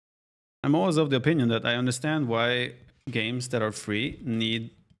I'm always of the opinion that I understand why games that are free need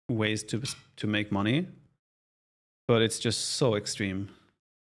ways to make money, but it's just so extreme.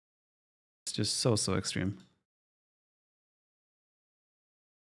 It's just so extreme.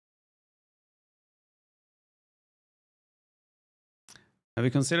 Have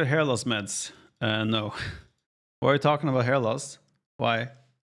you considered hair loss meds? No. Why are you talking about hair loss? Why?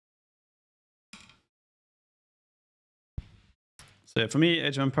 So yeah, for me,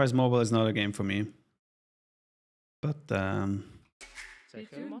 Age of Empires Mobile is not a game for me. But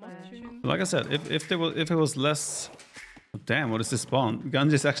like I said, if it was less, oh, damn, what is this spawn?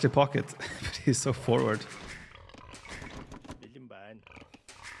 Ganji is actually pocket, but he's so forward.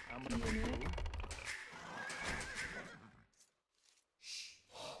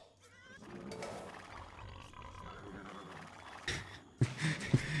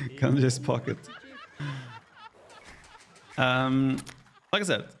 Ganji's pocket. Like I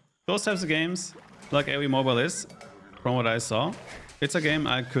said, those types of games, like AoE Mobile is, from what I saw, it's a game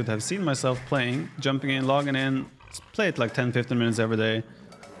I could have seen myself playing, jumping in, logging in, play it like 10-15 minutes every day,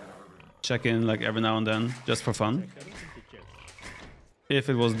 check in like every now and then, just for fun. If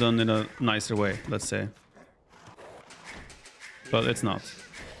it was done in a nicer way, let's say. But it's not.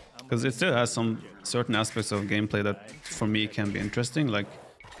 Because it still has some certain aspects of gameplay that for me can be interesting, like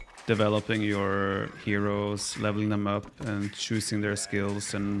developing your heroes, leveling them up, and choosing their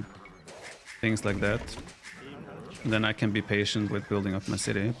skills and things like that. And then I can be patient with building up my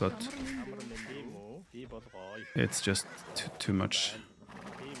city, but it's just too much.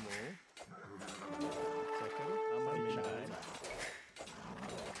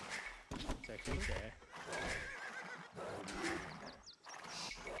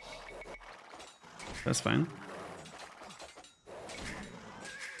 That's fine.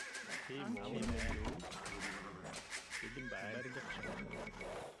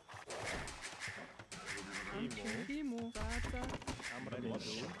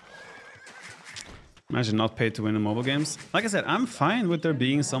 Imagine not paid to win in mobile games. Like I said, I'm fine with there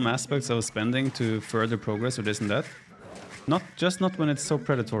being some aspects of spending to further progress or this and that. Not when it's so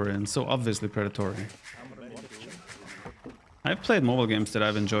predatory and so obviously predatory. I've played mobile games that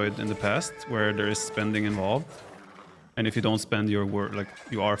I've enjoyed in the past where there is spending involved, and if you don't spend, you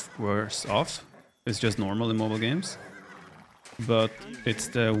are worse off. It's just normal in mobile games, but it's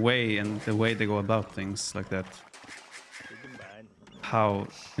the way they go about things like that. How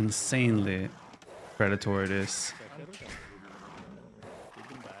insanely predatory it is.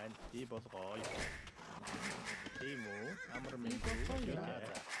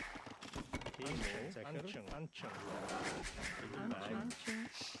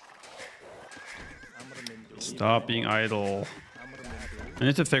 Stop being idle. I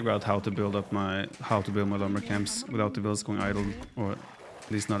need to figure out how to build my lumber camps without the builds going idle, or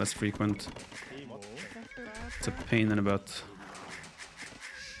at least not as frequent. It's a pain in the butt.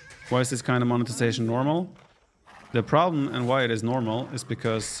 Why is this kind of monetization normal? The problem and why it is normal is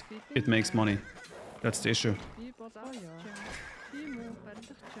because it makes money. That's the issue.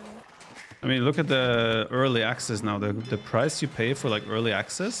 I mean, look at the early access now. The price you pay for like early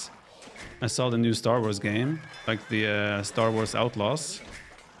access. I saw the new Star Wars game, like the Star Wars Outlaws.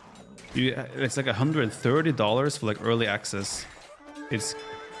 It's like $130 for like early access. It's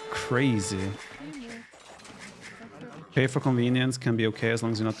crazy. Pay for convenience can be okay as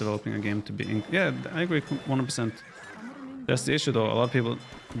long as you're not developing a game to be... Yeah, I agree 100%. That's the issue though. A lot of people,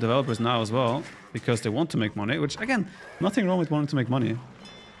 developers now as well, because they want to make money, which again, nothing wrong with wanting to make money.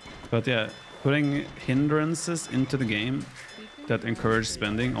 But yeah, putting hindrances into the game that encourage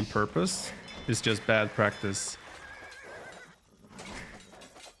spending on purpose is just bad practice.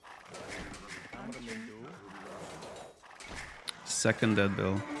 Second dead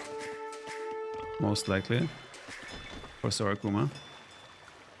bill. Most likely. For Sorakuma.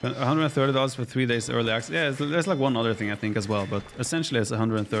 $130 for 3 days early access. Yeah, there's like one other thing I think as well, but essentially it's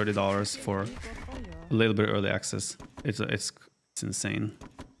 $130 for a little bit early access. It's insane.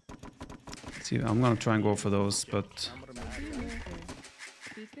 See, I'm gonna try and go for those, but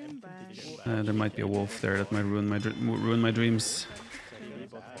there might be a wolf there that might ruin my dreams.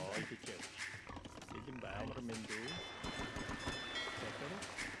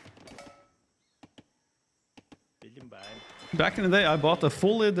 Back in the day, I bought a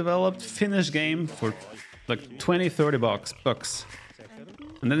fully developed finished game for like 20-30 bucks.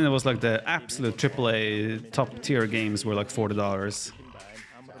 And then it was like the absolute AAA top tier games were like $40.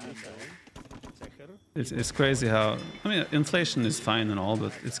 It's crazy how... I mean, inflation is fine and all,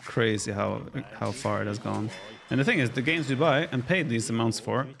 but it's crazy how far it has gone. And the thing is, the games you buy and pay these amounts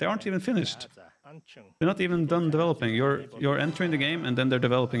for, they aren't even finished. They're not even done developing. You're entering the game and then they're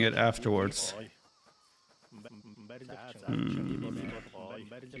developing it afterwards.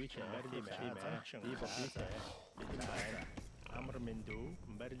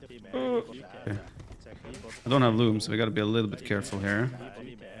 Okay. I don't have looms, so we gotta be a little bit careful here.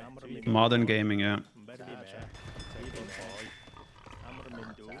 Modern gaming, yeah.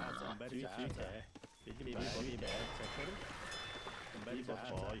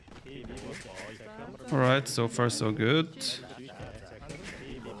 Alright, so far so good.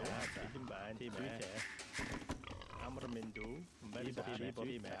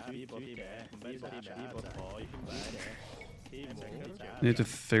 Need to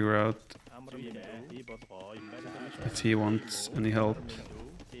figure out if he wants any help.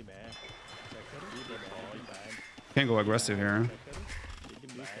 Can't go aggressive here.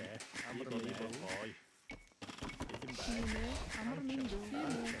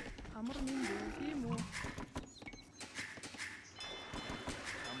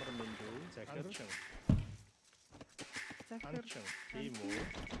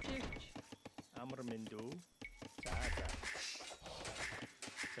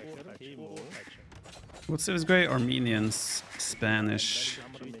 What's this great? Armenians, Spanish.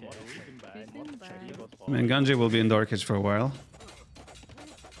 I mean, Ganji will be in Dark Age for a while.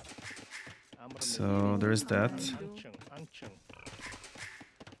 So there's that.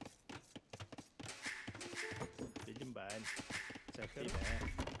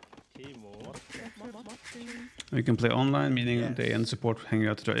 You can play online, meaning they end support hanging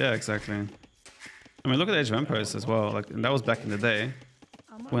out to try. Yeah, exactly. I mean, look at Age of Empires as well. Like, and that was back in the day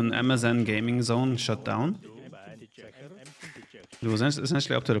when MSN Gaming Zone shut down. It was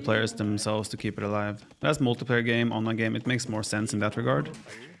essentially up to the players themselves to keep it alive. That's multiplayer game, online game. It makes more sense in that regard.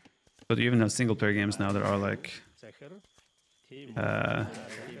 But you even have single player games now that are like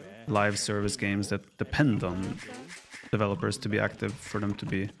live service games that depend on developers to be active for them to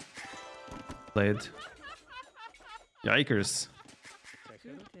be played. Yikers.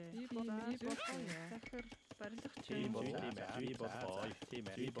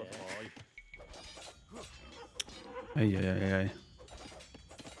 Ay.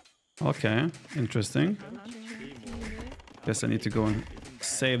 Okay, interesting. Guess I need to go and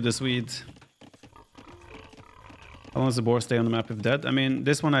save the Swede. How long does the boar stay on the map if dead? I mean,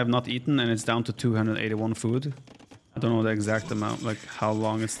 this one I have not eaten and it's down to 281 food. I don't know the exact amount, like how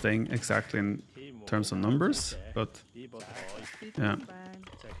long it's staying exactly in terms of numbers, but yeah.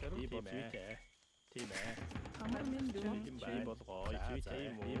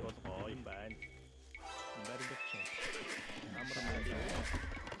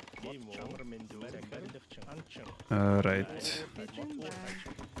 Right.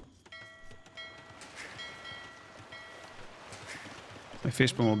 My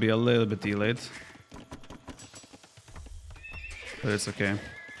fishbone will be a little bit delayed, but it's okay.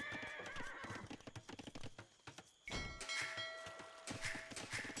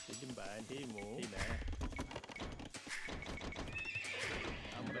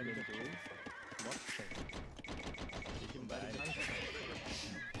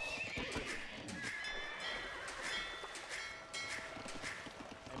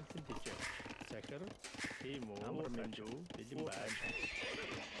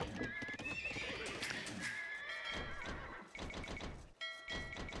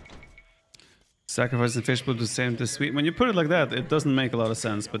 Sacrificing fish put the same to sweet. When you put it like that, it doesn't make a lot of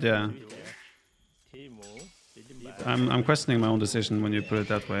sense, but yeah. I'm questioning my own decision when you put it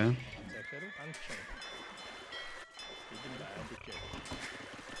that way.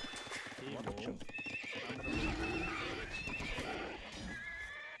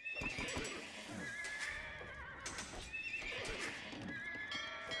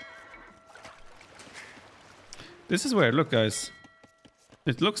 This is weird. Look, guys.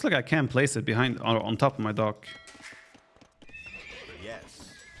 It looks like I can't place it behind or on top of my dock.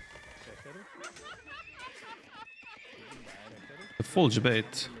 Yes. A full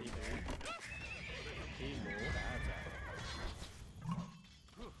debate.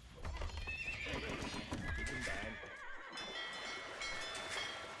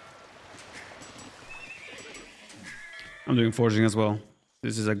 I'm doing forging as well.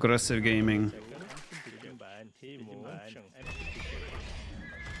 This is aggressive gaming.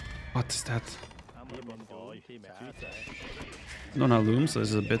 What is that? I don't have loom, so this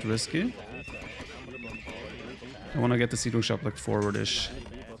is a bit risky. I want to get the seedling shop like forward-ish.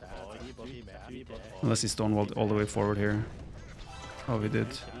 Unless he stonewalled all the way forward here. Oh, he did.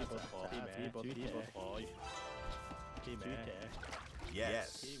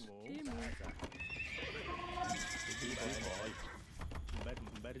 Yes.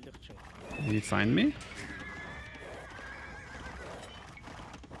 Did he find me?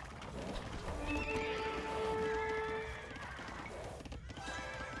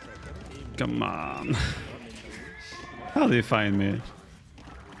 Come on. How did he find me?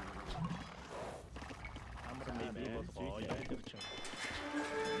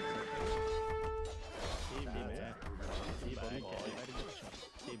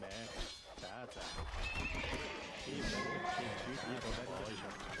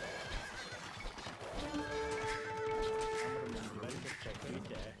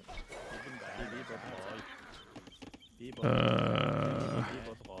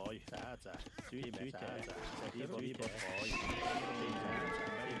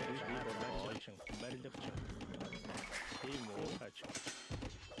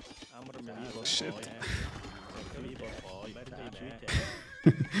 Shit.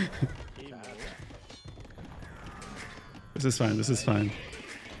 This is fine, this is fine.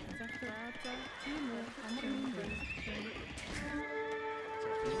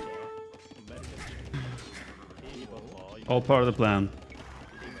 All part of the plan.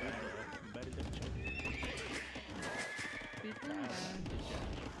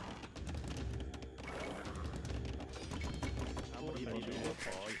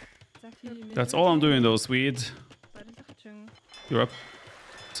 That's all I'm doing though, Swede. You're up.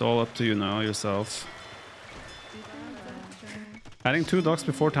 It's all up to you now, yourself. Adding 2 docks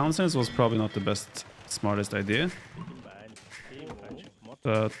before town centers was probably not the best, smartest idea.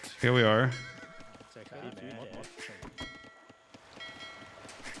 But here we are.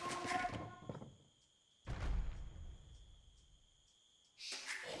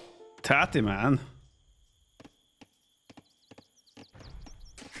 Tatty, man.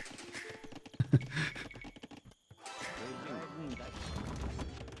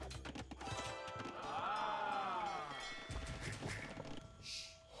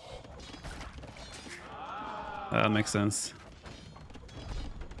 That makes sense.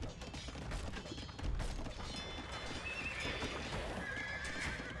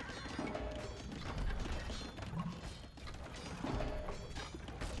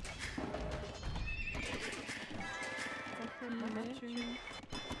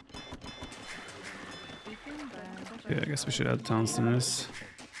 Yeah, I guess we should add town centers.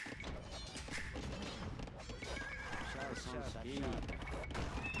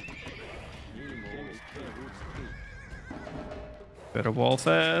 Better wall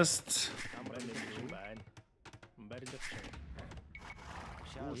fest.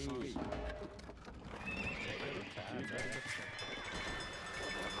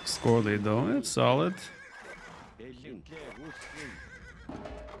 Score lead though, it's solid.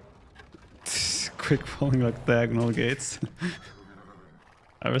 Quick pulling like diagonal gates.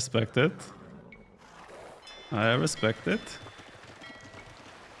 I respect it. I respect it.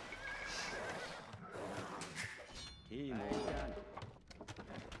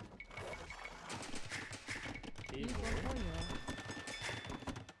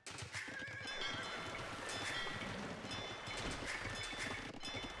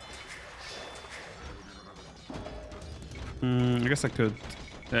 I guess I could.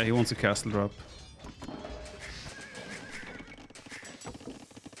 Yeah, he wants a castle drop.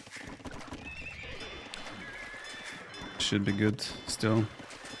 Should be good still.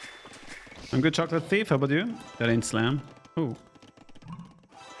 I'm good chocolate thief, how about you? That ain't slam. Oh.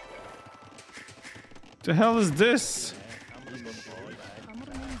 The hell is this?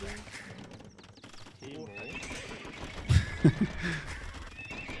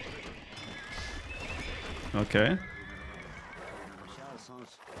 Okay.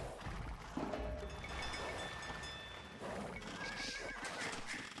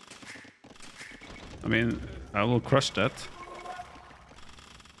 I mean, I will crush that.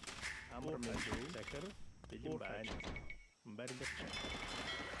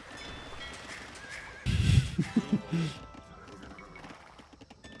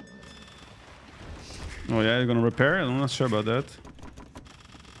 Oh yeah, you're gonna repair? I'm not sure about that.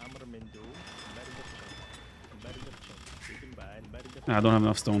 I don't have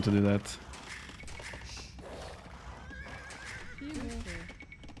enough stone to do that.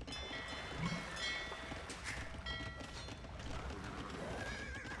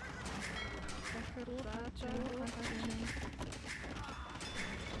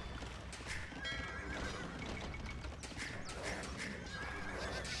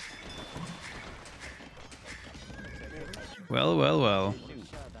 Well, well, well.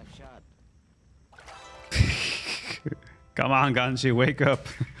 Come on, Ganji, wake up.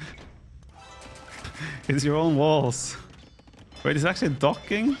 It's your own walls. Wait, it's actually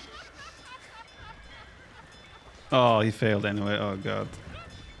docking? Oh, he failed anyway. Oh god.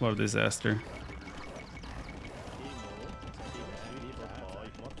 What a disaster.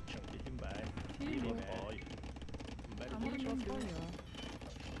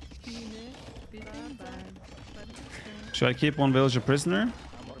 Should I keep one villager prisoner?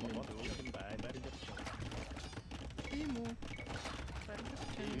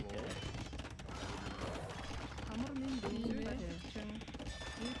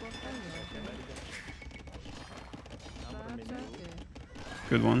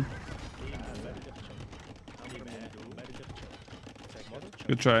 Good one.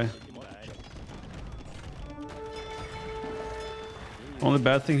 Good try. Only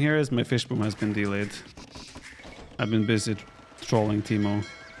bad thing here is my fish boom has been delayed. I've been busy trolling Timo.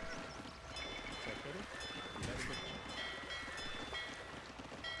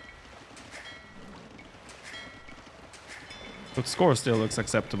 But score still looks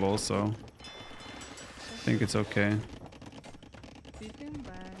acceptable, so I think it's okay.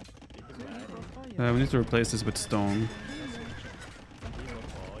 We need to replace this with stone.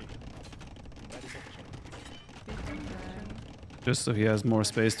 Just so he has more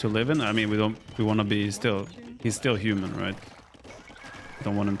space to live in. I mean, we want to be still, he's still human, right?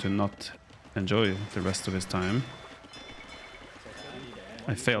 Don't want him to not enjoy the rest of his time.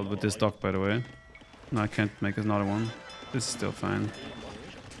 I failed with this dock, by the way. No, I can't make another one. This is still fine.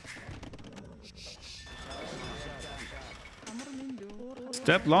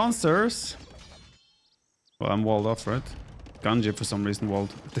 Step Lancers! Well, I'm walled off, right? Ganji for some reason walled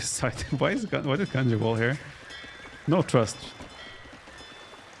this side. Why did Ganji wall here? No trust.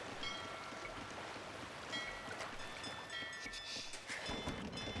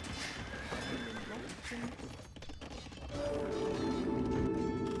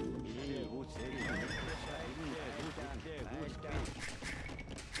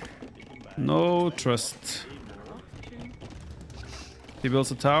 No trust. He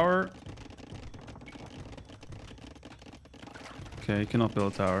builds a tower. Okay, he cannot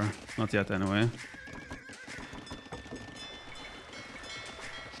build a tower. Not yet, anyway.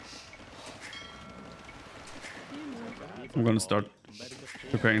 I'm gonna start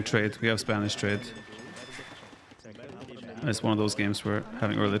preparing trade. We have Spanish trade. It's one of those games where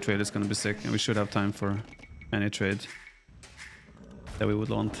having early trade is gonna be sick, and we should have time for any trade that we would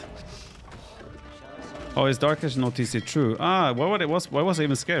want. Oh, is Dark Age no TC true? Ah, why was I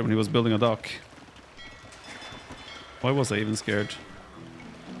even scared when he was building a dock? Why was I even scared?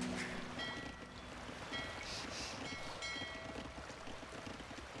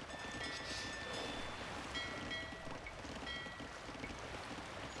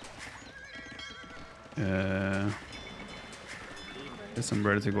 Guess I'm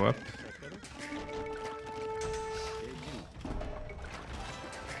ready to go up.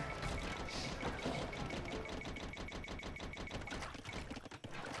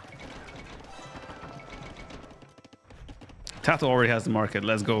 Tato already has the market.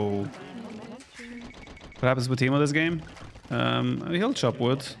 Let's go. What happens with Timo this game? He'll chop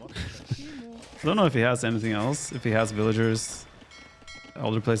wood. I don't know if he has anything else. If he has villagers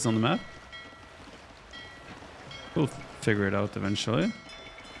other places on the map. We'll figure it out eventually.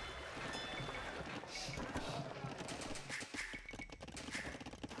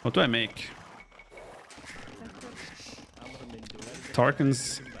 What do I make?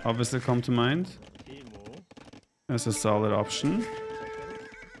 Tarkans obviously come to mind. That's a solid option.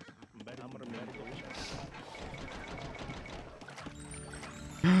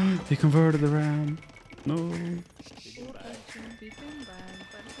 He converted the ram. No.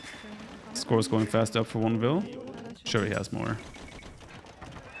 Score's going fast up for one bill. Sure, he has more.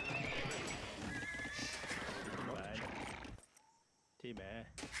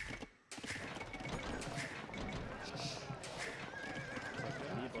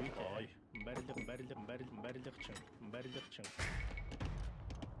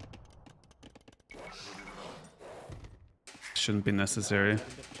 Shouldn't be necessary. I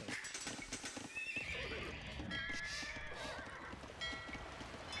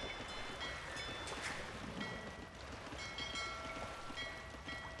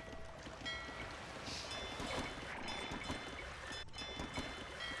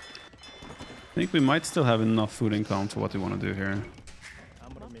think we might still have enough food income for what we want to do here.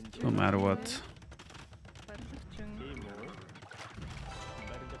 No matter what.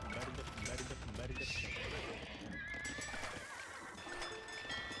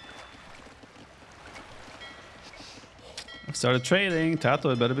 I've started trading. Tato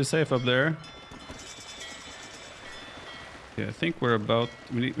had better be safe up there. Yeah, I think we're about...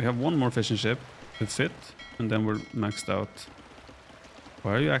 We have one more fishing ship to fit, and then we're maxed out.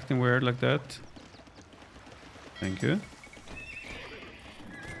 Why are you acting weird like that? Thank you.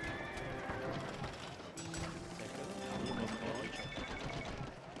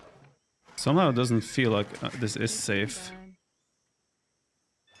 Somehow it doesn't feel like this is safe.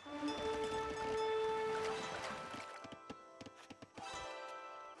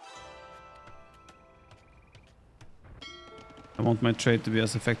 I want my trade to be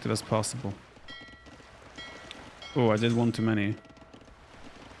as effective as possible. Oh, I did one too many.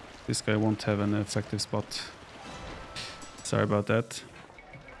 This guy won't have an effective spot. Sorry about that.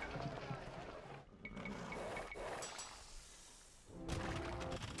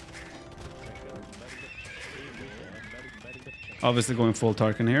 Obviously going full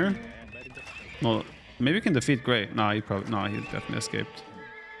Tarkin here. No, maybe we can defeat Grey. Nah, he definitely escaped.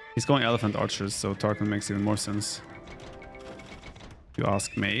 He's going Elephant Archers, so Tarkin makes even more sense. If you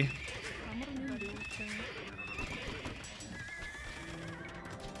ask me.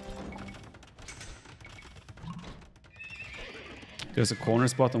 There's a corner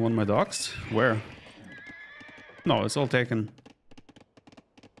spot on one of my docks. Where? No, it's all taken.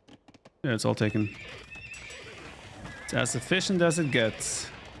 Yeah, it's all taken. It's as efficient as it gets.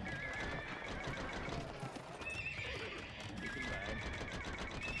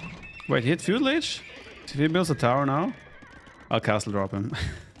 Wait, he hit Feudal Age? If he builds a tower now, I'll castle drop him.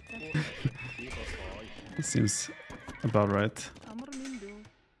 It seems about right.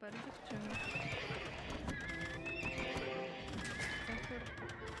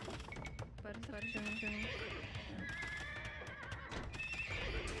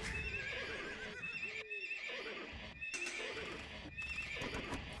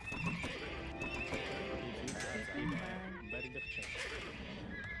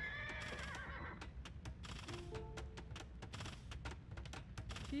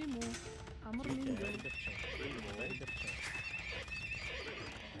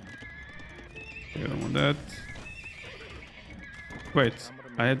 I don't want that. Wait,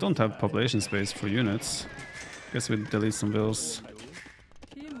 I don't have population space for units. Guess we delete some bills.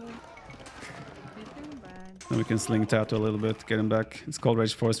 Then we can sling Tattoo a little bit, get him back. It's called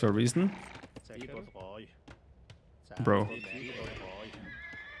Rage Force for a reason. Bro.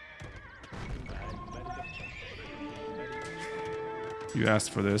 You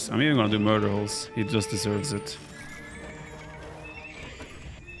asked for this. I'm even gonna do Murder Holes. He just deserves it.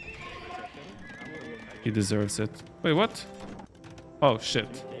 He deserves it. Wait, what? Oh,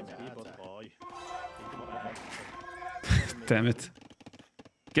 shit. Damn it.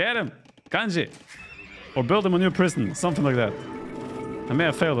 Get him! Kanji! Or build him a new prison. Something like that. I may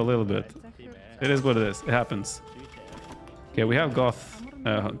have failed a little bit. It is what it is. It happens. Okay, we have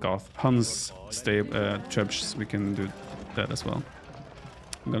Huns trebs. We can do that as well.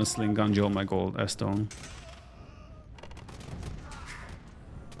 I'm gonna sling Ganjo on my gold S-Stone.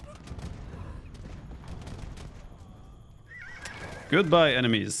 Goodbye,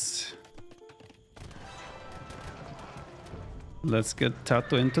 enemies. Let's get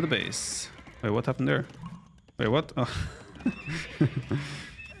Tato into the base. Wait, what happened there? Wait, what? Oh.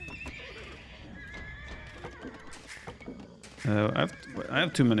 I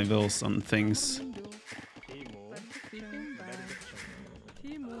have too many vills on things.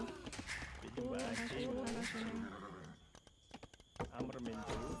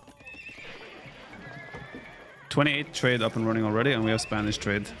 $28 trade up and running already, and we have Spanish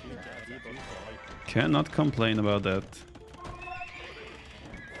trade. Cannot complain about that.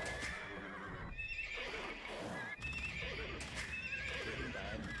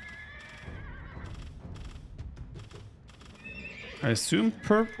 I assume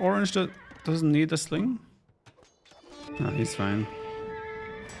Perp Orange doesn't need a sling? No, he's fine.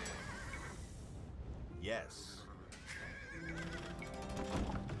 Yes.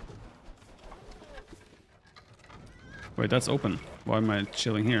 Wait, that's open. Why am I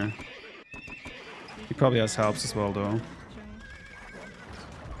chilling here? He probably has helps as well, though.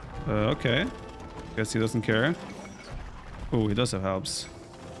 Okay. Guess he doesn't care. Oh, he does have helps.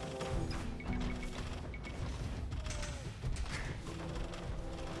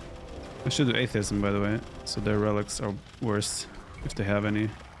 I should do Atheism, by the way, so their relics are worse, if they have any.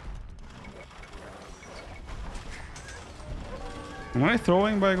 Am I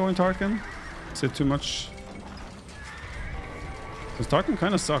throwing by going Tarkin? Is it too much? Because Tarkin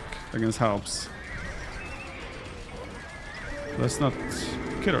kind of suck against helps. Let's not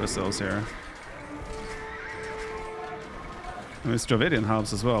kid ourselves here. And it's Dravidian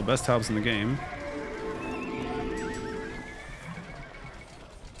helps as well, best helps in the game.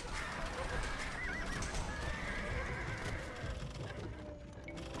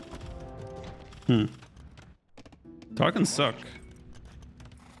 Tarkin suck.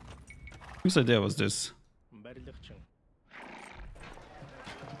 Whose idea was this?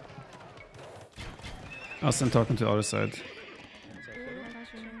 I'll send talking to the other side.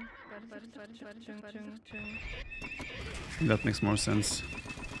 That makes more sense.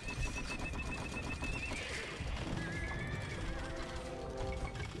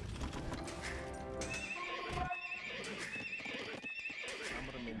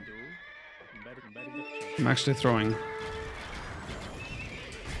 I'm actually throwing.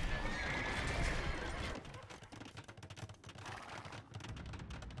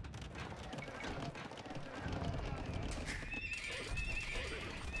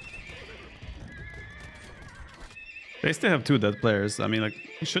 They still have 2 dead players. I mean, like,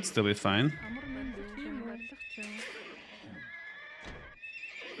 it should still be fine.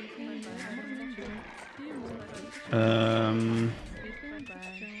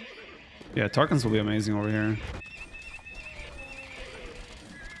 Yeah, Tarkans will be amazing over here.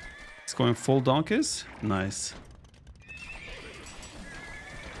 It's going full donkeys. Nice.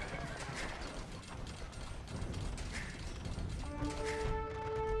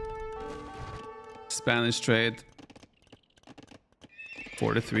 Spanish trade.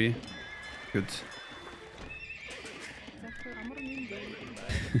 43. Good.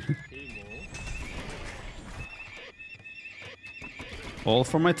 All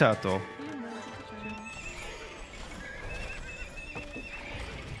for my tato.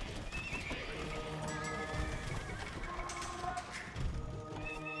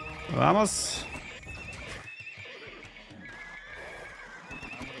 Vamos.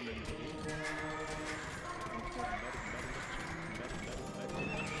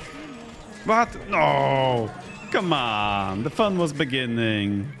 What? No! Come on! The fun was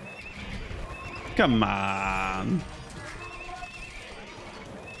beginning. Come on!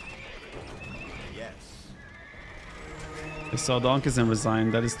 Yes. I saw donkeys and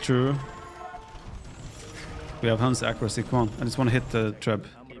resigned. That is true. We have Huns accuracy. Come on. I just want to hit the treb.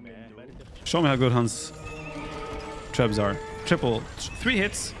 Show me how good Huns trebs are. Triple. 3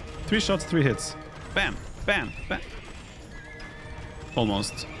 hits. 3 shots, 3 hits. Bam. Bam. Bam.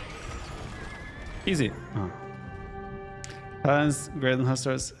 Almost. Easy. Oh. Hans, greater than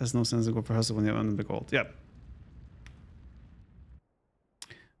hustlers, has no sense to go for hustle when you have under gold. Yep.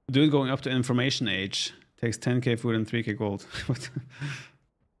 Dude going up to information age takes 10k food and 3k gold. What?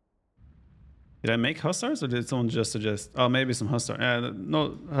 Did I make hussars or did someone just suggest? Oh, maybe some hussar.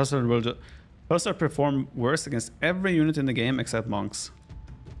 No, hussar will just. Hussar perform worse against every unit in the game except monks.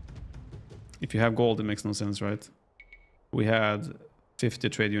 If you have gold, it makes no sense, right? We had 50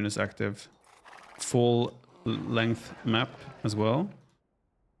 trade units active. Full length map as well.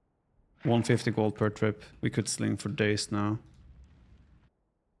 150 gold per trip. We could sling for days now.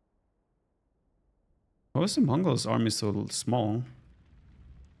 Why was the Mongols' army so small?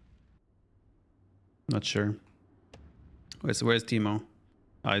 Not sure. Wait, so where's Timo?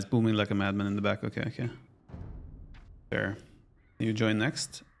 Ah, he's booming like a madman in the back. Okay, okay. Fair. You join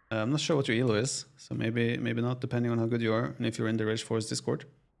next. I'm not sure what your elo is, so maybe not, depending on how good you are and if you're in the Rage Force Discord.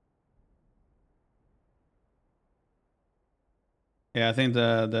 Yeah, I think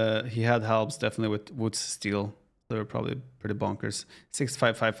he had halbs definitely with Wood's steel. They were probably pretty bonkers.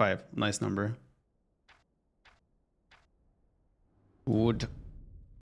 6555, nice number. Wood.